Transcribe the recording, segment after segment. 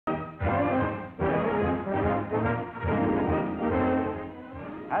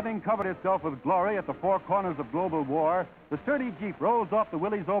Having covered itself with glory at the four corners of global war, the sturdy Jeep rolls off the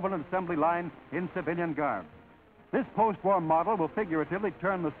Willys Overland assembly line in civilian garb. This post-war model will figuratively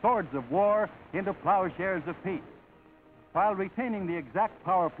turn the swords of war into plowshares of peace. While retaining the exact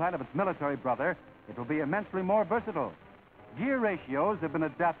power plant of its military brother, it will be immensely more versatile. Gear ratios have been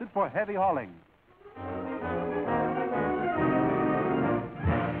adapted for heavy hauling.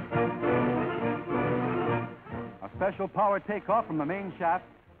 A special power takeoff from the main shaft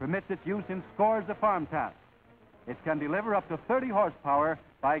permits its use in scores of farm tasks. It can deliver up to 30 horsepower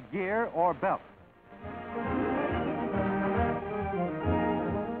by gear or belt.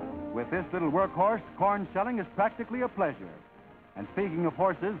 With this little workhorse, corn shelling is practically a pleasure. And speaking of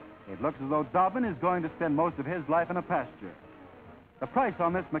horses, it looks as though Dobbin is going to spend most of his life in a pasture. The price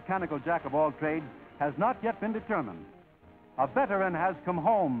on this mechanical jack-of-all-trades has not yet been determined. A veteran has come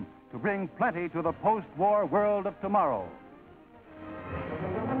home to bring plenty to the post-war world of tomorrow.